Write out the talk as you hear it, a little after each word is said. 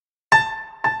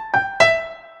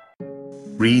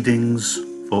Readings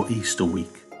for Easter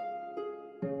week.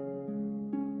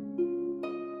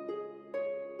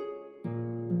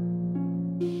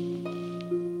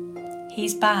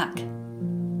 He's back,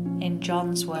 in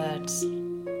John's words.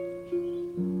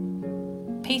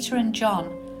 Peter and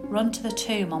John run to the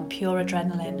tomb on pure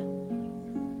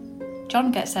adrenaline.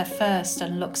 John gets there first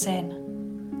and looks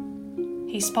in.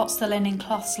 He spots the linen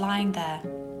cloths lying there,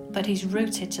 but he's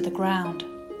rooted to the ground.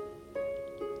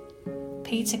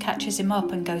 Peter catches him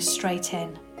up and goes straight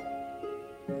in.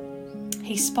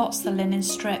 He spots the linen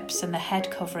strips and the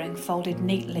head covering folded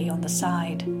neatly on the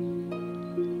side.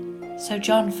 So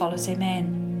John follows him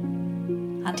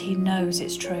in, and he knows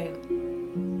it's true.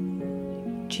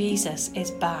 Jesus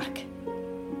is back.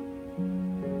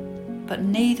 But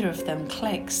neither of them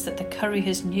clicks that the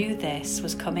couriers knew this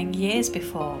was coming years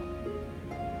before.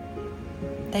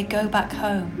 They go back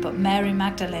home, but Mary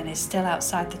Magdalene is still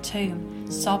outside the tomb,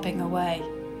 sobbing away.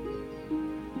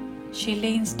 She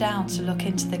leans down to look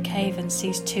into the cave and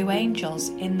sees two angels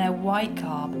in their white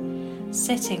garb,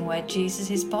 sitting where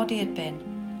Jesus' body had been,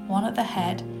 one at the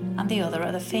head and the other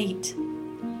at the feet.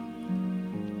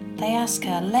 They ask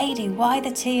her, "Lady, why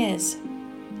the tears?"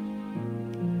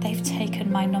 "They've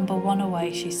taken my number one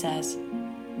away," she says.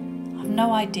 "I've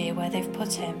no idea where they've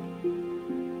put him."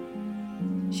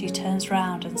 She turns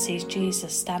round and sees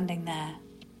Jesus standing there.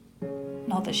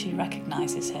 Not that she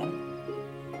recognises him.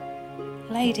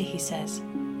 "Lady," he says,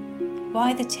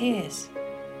 "why the tears?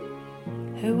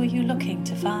 Who were you looking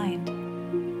to find?"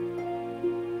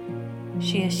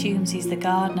 She assumes he's the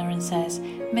gardener and says,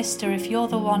 "Mister, if you're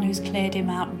the one who's cleared him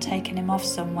out and taken him off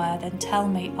somewhere, then tell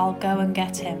me, I'll go and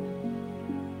get him."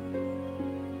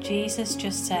 Jesus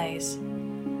just says,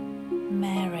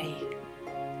 "Mary."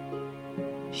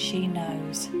 She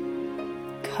knows.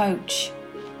 Coach.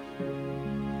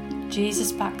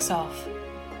 Jesus backs off.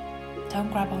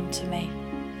 "Don't grab onto me.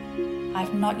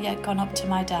 I've not yet gone up to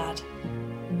my dad.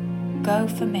 Go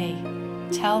for me.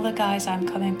 Tell the guys I'm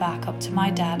coming back up to my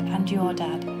dad and your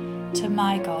dad, to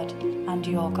my God and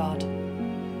your God."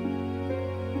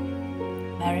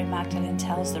 Mary Magdalene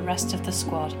tells the rest of the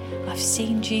squad, "I've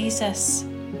seen Jesus."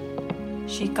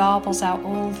 She garbles out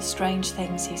all the strange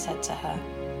things he said to her.